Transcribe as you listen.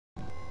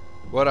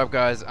What up,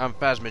 guys? I'm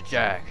Phasma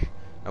Jack,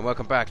 and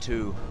welcome back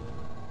to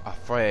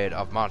Afraid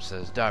of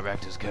Monsters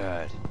Director's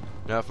Cut.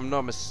 Now, if I'm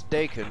not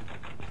mistaken,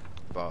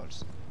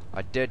 but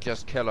I did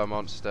just kill a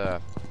monster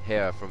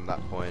here from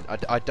that point.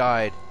 I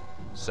died,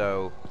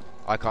 so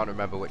I can't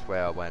remember which way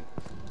I went.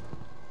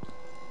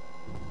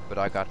 But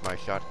I got my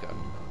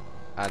shotgun,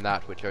 and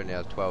that which only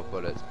has 12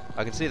 bullets.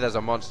 I can see there's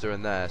a monster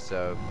in there,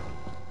 so...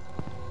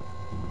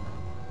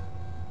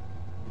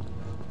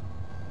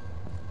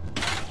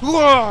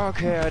 Whoa!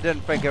 Okay, I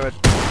didn't think of it.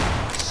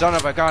 Son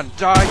of a gun!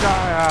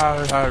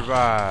 Die!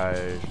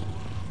 Alright.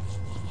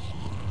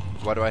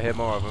 Why do I hear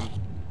more of them?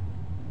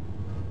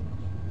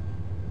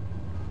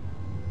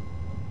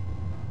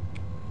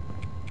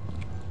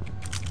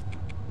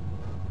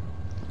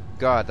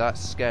 God, that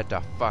scared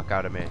the fuck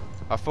out of me.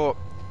 I thought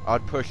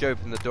I'd push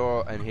open the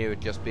door and he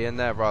would just be in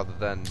there rather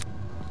than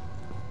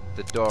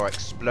the door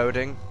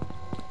exploding.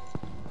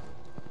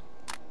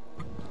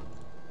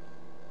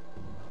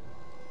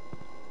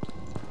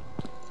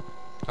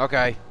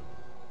 Okay.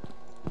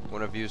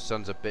 One of you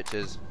sons of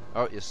bitches.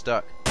 Oh, you're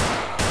stuck.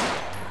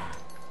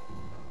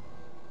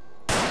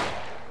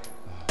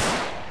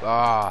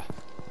 Ah.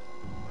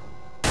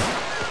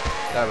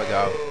 There we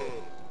go.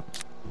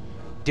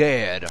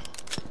 Dead.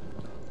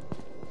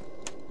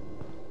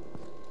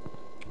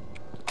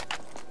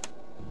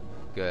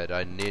 Good,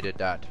 I needed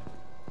that.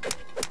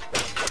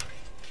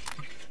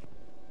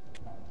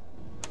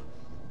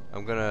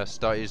 I'm gonna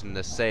start using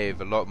the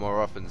save a lot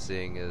more often,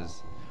 seeing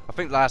as I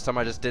think last time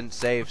I just didn't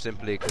save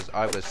simply because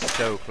I was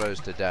so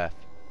close to death.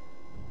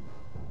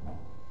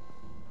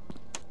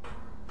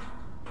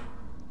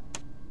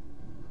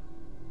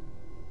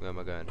 Where am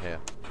I going? Here.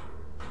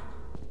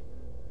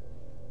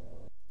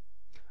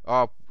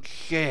 Oh,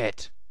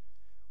 shit!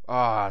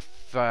 Oh,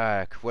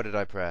 fuck. What did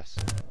I press?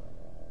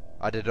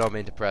 I did not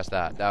mean to press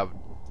that.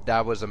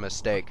 That was a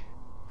mistake.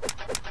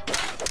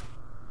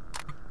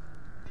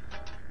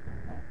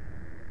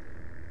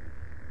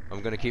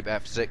 I'm gonna keep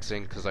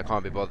F6ing because I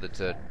can't be bothered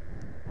to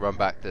run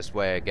back this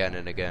way again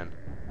and again.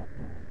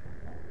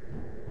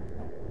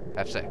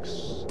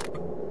 F6.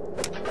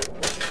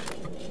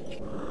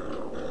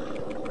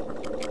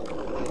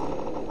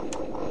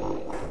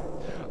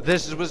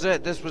 This was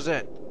it. This was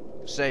it.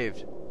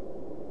 Saved.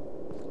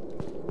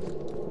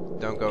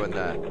 Don't go in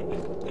there.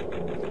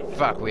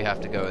 Fuck, we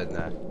have to go in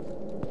there.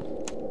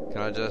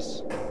 Can I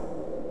just...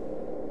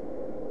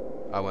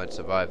 I won't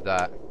survive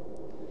that.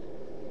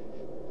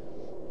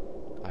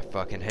 I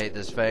fucking hate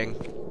this thing.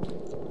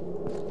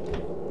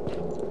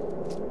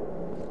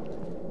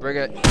 Bring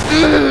it.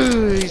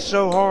 He's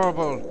so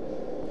horrible.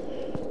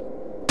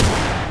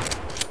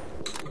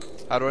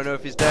 How do I know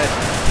if he's dead?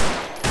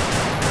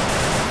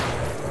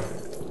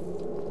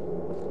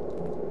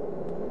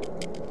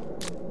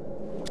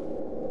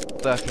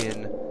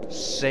 Fucking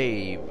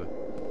save.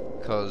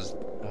 Cause,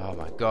 oh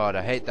my god,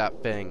 I hate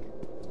that thing.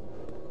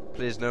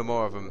 Please, no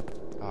more of them.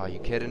 Oh, are you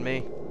kidding me?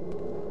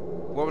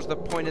 What was the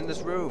point in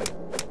this room?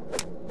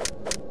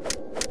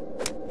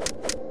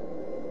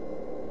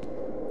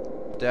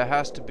 There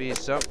has to be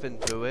something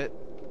to it.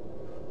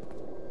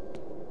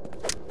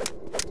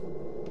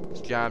 It's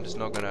jammed, it's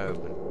not gonna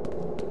open.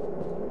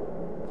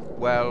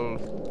 Well...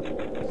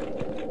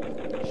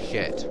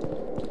 shit.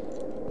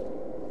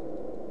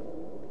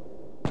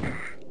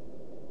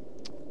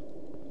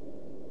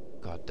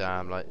 God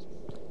damn, like...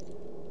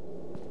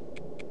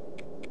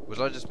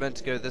 was I just meant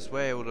to go this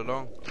way all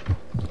along?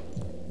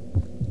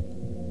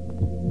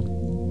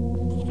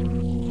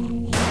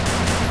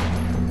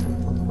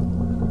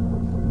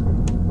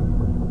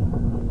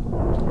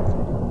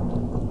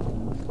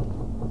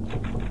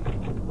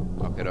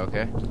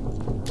 Okay.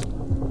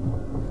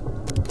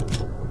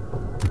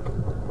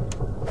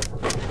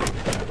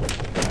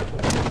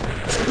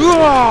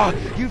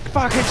 You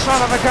fucking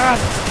son of a gun!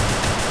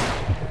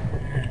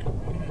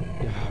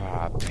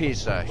 Ah,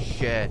 piece of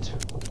shit.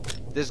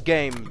 This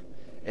game,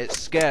 it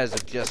scares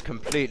of just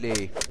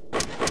completely...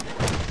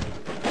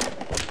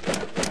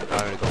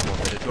 I only got one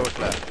bit of torch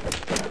left.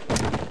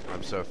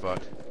 I'm so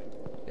fucked.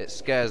 It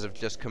scares of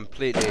just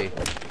completely...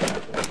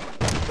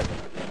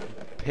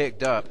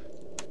 picked up.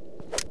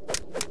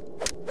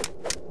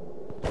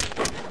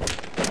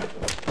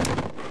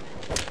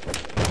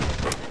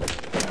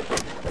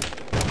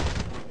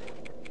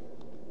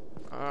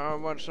 I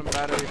want some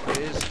battery,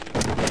 please.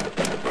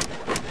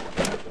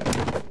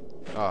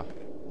 Ah.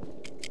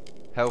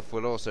 Health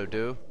will also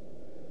do.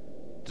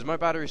 Does my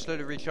battery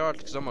slowly recharge?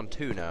 Because I'm on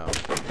 2 now.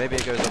 Maybe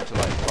it goes up to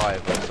like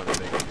 5 or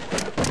something.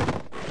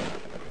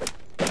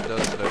 It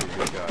does slowly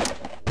recharge.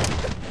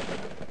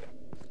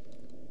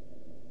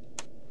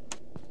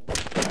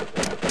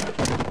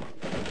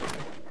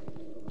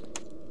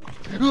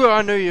 Ooh,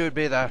 I knew you would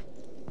be there.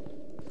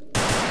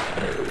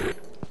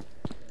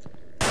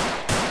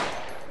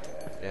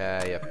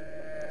 Yeah, yep.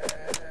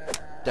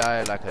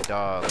 Die like a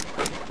dog.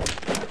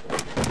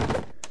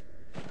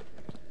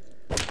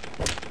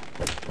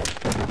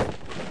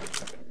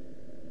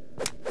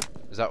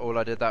 Is that all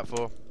I did that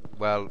for?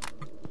 Well,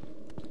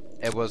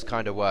 it was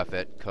kind of worth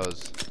it,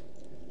 because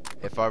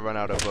if I run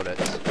out of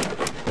bullets,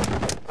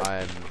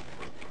 I'm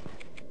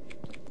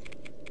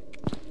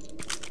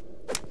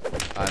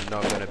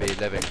not going to be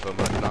living for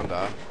much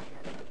longer.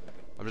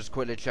 I'm just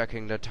quickly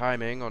checking the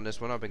timing on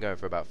this one. I've been going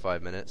for about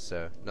 5 minutes,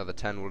 so another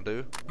 10 will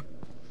do.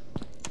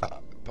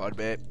 Pardon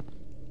me.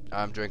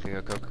 I'm drinking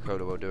a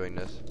Coca-Cola while doing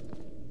this.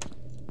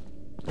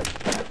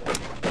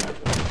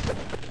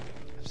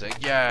 So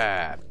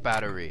yeah,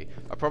 battery.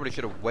 I probably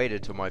should have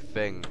waited till my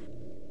thing.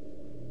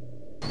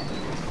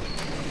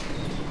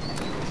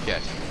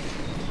 Shit.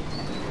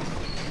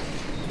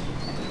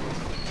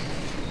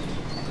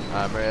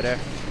 I'm ready.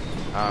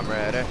 I'm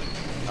ready.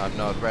 I'm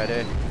not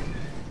ready.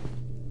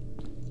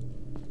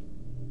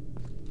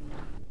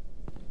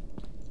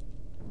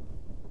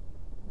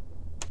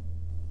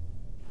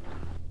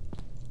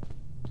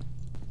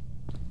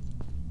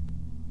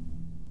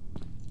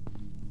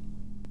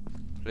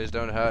 Please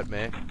don't hurt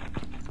me.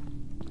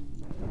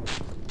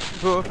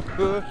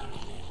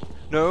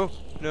 No,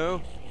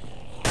 no.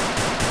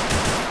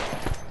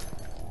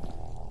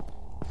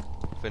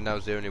 I think that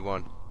was the only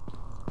one.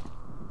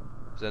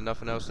 Is there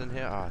nothing else in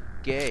here? Ah,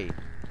 gay.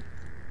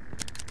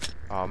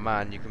 Oh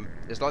man, you can.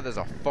 It's like there's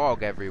a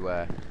fog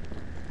everywhere.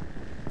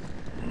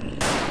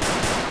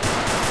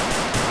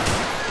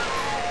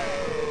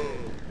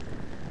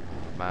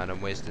 Man,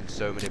 I'm wasting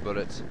so many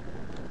bullets.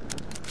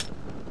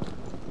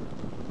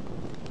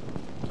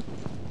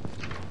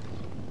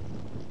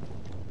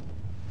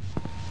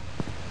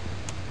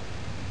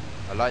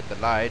 I like the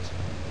light.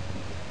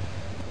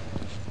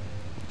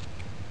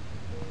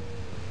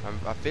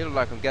 I feel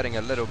like I'm getting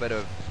a little bit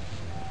of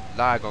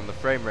lag on the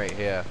frame rate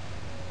here,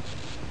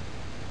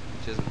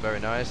 which isn't very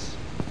nice.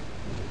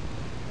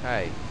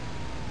 Hey.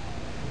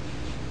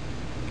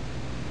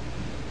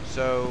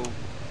 So...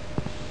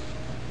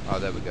 oh,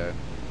 there we go.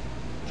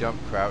 Jump,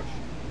 crouch.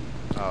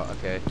 Oh,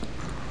 okay.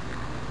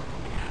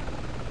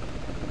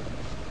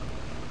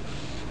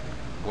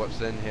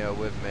 What's in here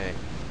with me?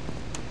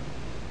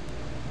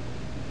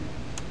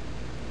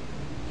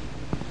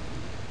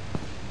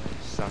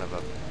 Son of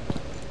a...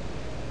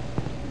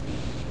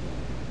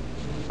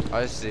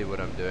 I see what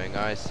I'm doing,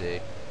 I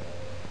see.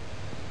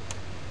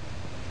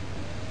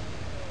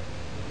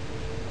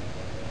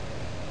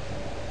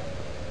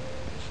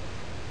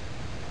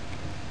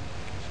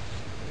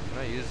 Can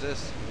I use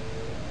this?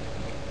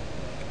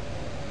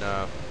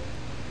 No.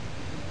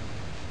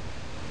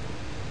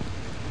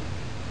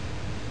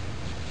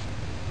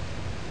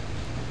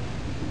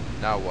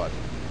 Now what?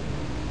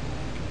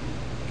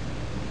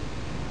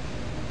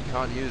 You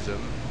can't use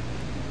them.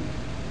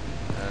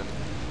 And...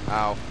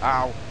 ow,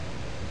 ow!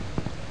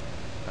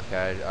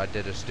 Okay, I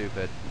did a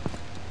stupid.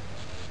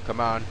 Come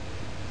on.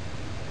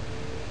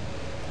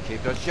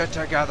 Keep the shit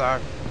together.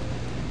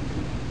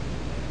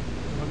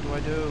 What do I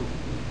do?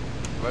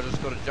 Have I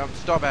just got to jump?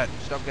 Stop it!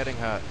 Stop getting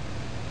hurt.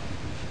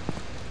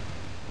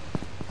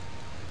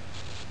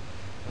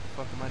 What the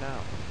fuck am I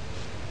now?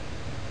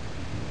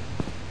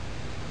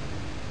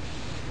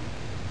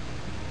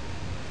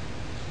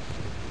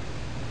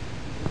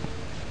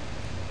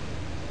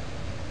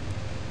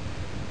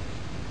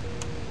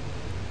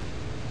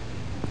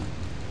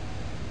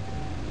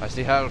 I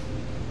see health.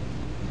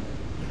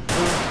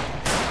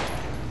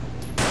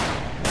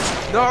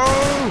 No!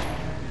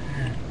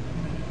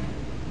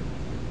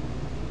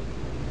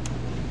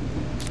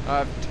 I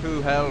have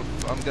 2 health.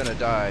 I'm gonna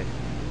die.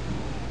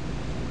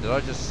 Did I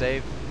just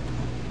save?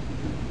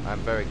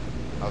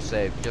 I'll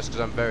save just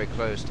because I'm very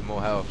close to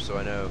more health, so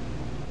I know.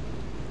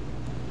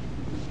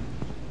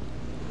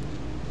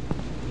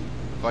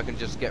 If I can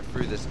just get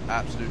through this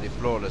absolutely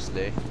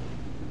flawlessly,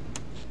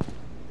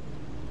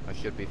 I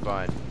should be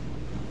fine.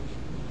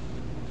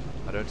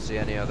 I don't see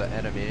any other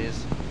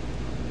enemies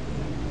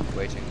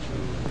waiting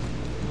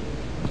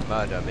to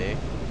murder me.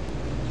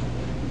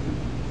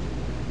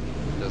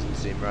 Doesn't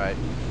seem right.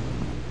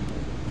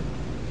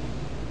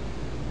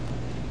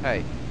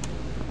 Hey.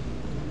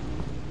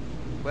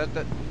 Where's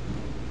the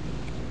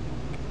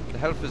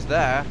health is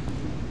there.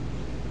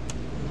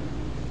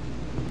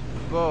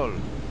 Bull.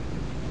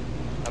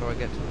 How do I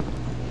get to it?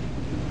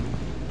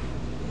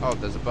 Oh,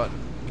 there's a button.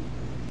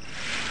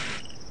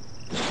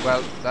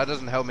 Well, that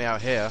doesn't help me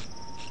out here.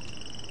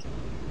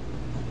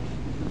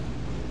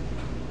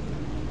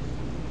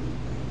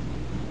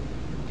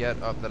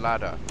 Get up the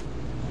ladder.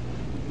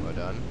 Well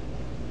done.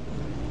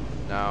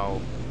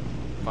 Now,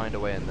 find a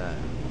way in there.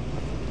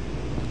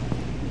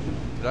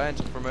 Could I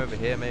enter from over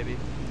here, maybe?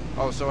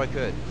 Oh, so I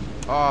could.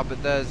 Oh,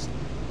 but there's...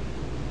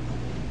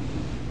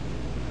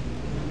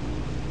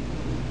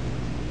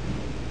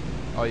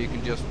 oh, you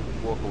can just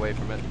walk away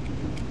from it.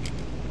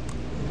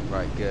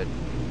 Right, good.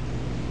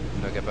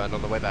 Don't get burned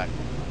on the way back.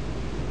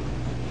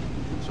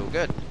 It's all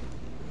good.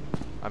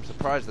 I'm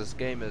surprised this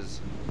game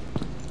is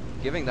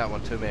giving that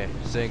one to me,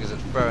 seeing as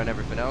it's throwing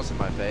everything else in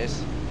my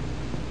face.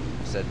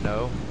 I said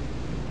no.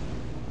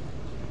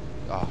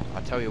 Oh,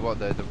 I tell you what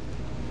though,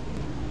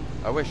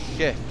 I wish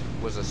shift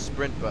was a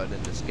sprint button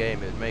in this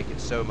game. It'd make it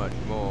so much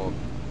more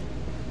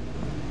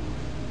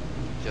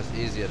just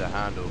easier to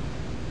handle.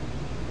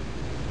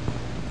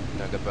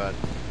 Don't get burned.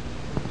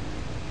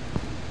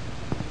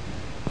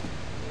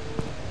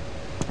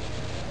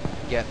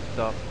 Get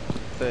the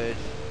bird.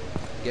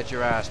 Get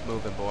your ass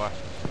moving, boy.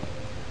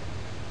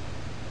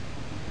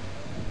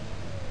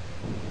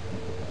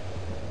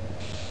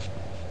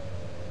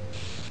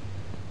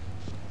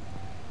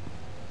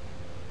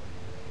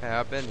 Hey,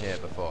 I've been here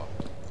before.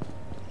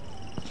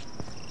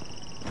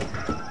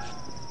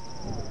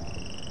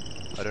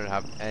 I don't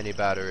have any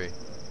battery.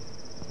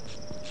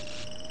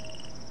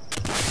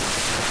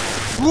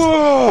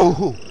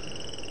 Whoa!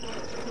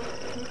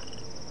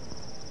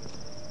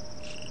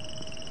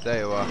 There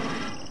you are.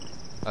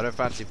 I don't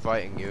fancy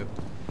fighting you.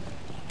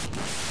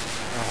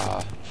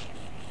 Ah.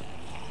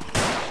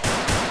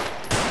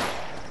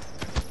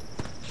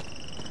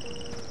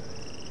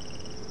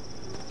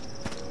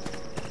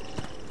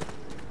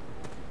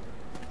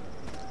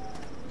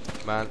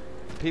 Man,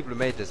 people who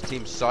made this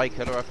Team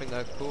Psykiller, I think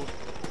they're called.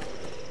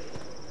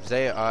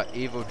 They are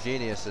evil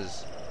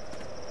geniuses.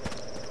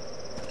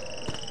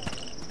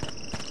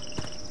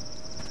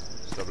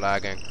 Stop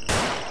lagging.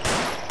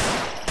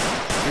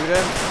 Shoot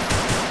him.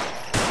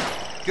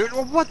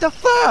 What the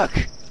fuck?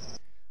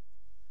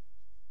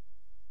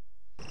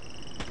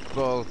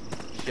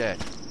 Bullshit.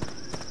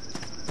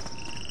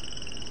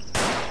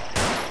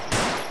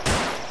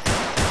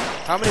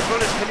 How many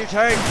bullets can you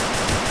take?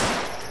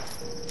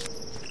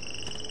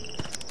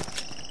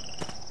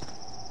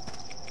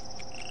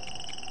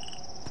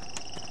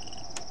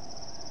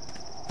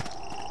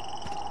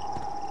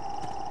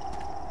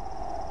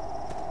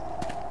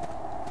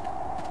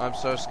 I'm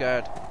so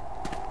scared.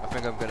 I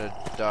think I'm gonna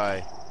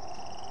die.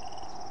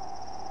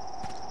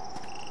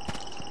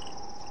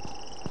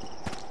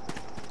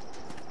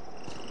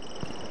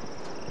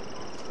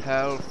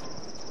 Help.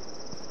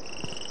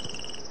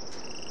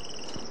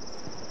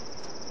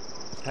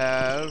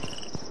 Help.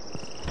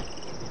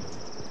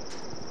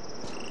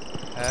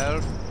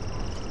 Help.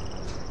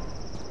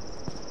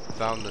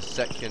 Found the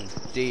section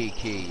D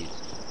keys.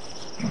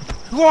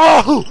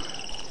 Whoa!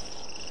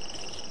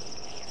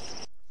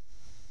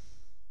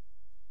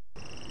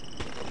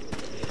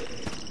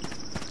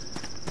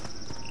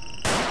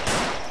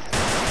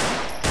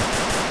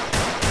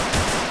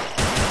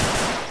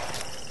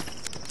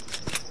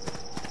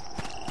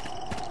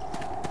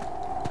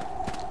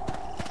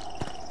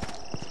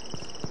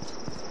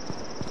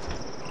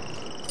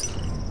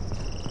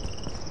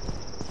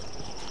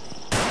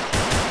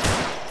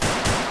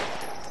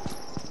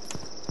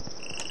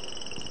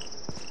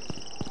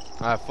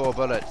 I have 4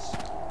 bullets.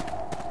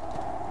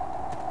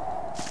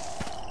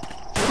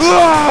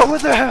 Whoa!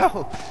 What the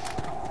hell?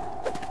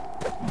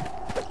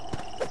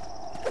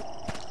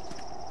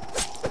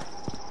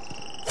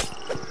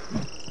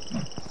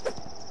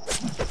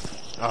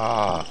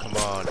 Ah, come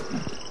on.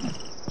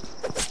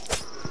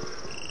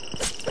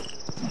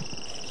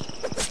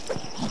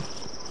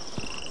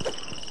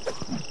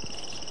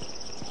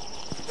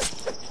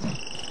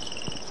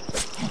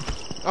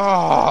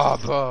 Ah,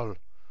 bull.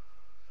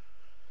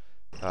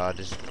 Ah,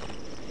 just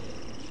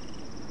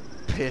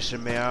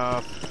pissing me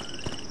off.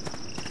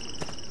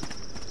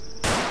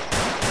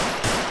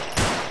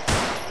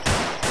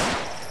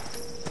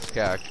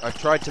 Okay, I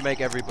tried to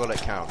make every bullet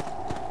count.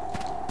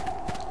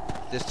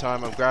 This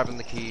time I'm grabbing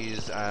the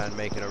keys and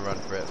making a run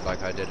for it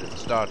like I did at the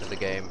start of the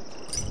game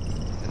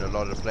in a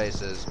lot of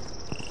places,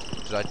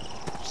 because I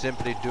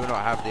simply do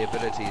not have the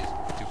abilities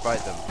to fight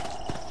them.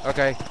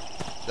 Okay,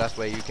 that's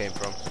where you came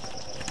from.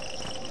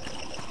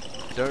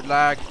 Don't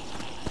lag.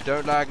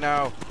 Don't lag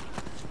now.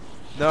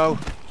 No.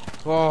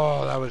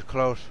 Oh, that was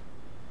close.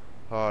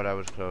 Oh, that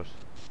was close.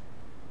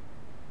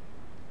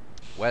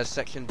 Where's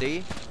section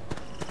D?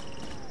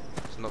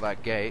 It's not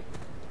that gate.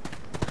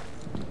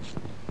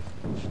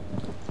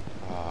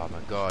 Oh my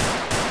god.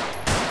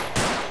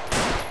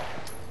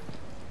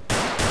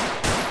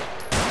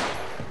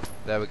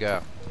 There we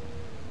go.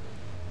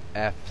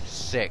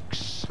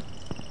 F6.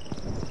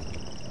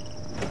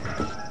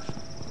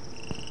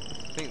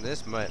 I think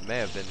this may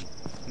have been...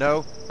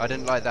 No, I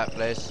didn't like that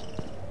place.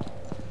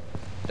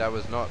 That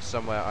was not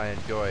somewhere I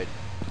enjoyed.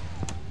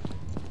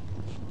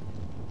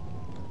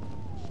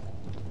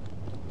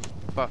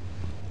 Fuck.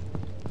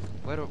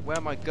 Where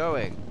am I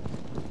going?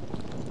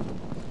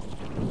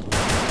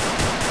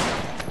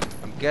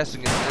 I'm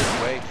guessing it's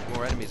this way, because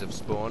more enemies have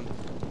spawned.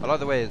 I like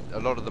the way a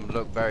lot of them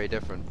look very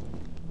different.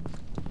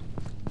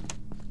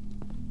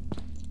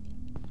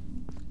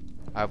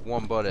 I have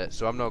 1 bullet,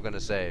 so I'm not going to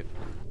save.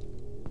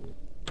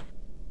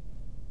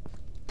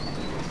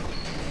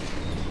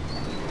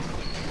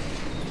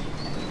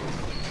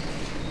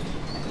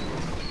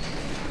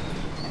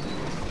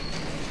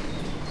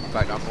 In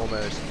fact, I'm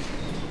almost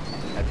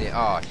at the...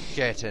 Oh,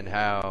 shit in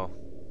hell.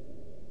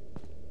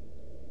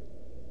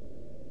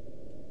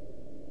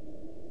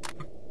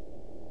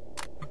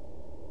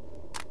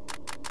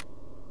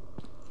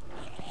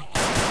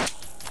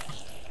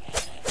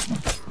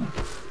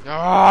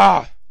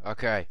 Ah!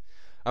 Okay.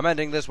 I'm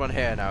ending this one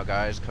here now,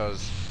 guys,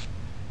 because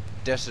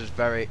this is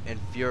very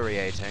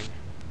infuriating.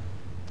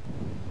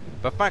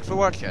 But thanks for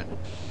watching.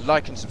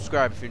 Like and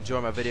subscribe if you enjoy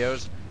my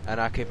videos,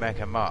 and I'll keep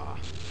making more.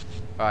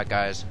 Alright,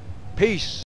 guys. Peace!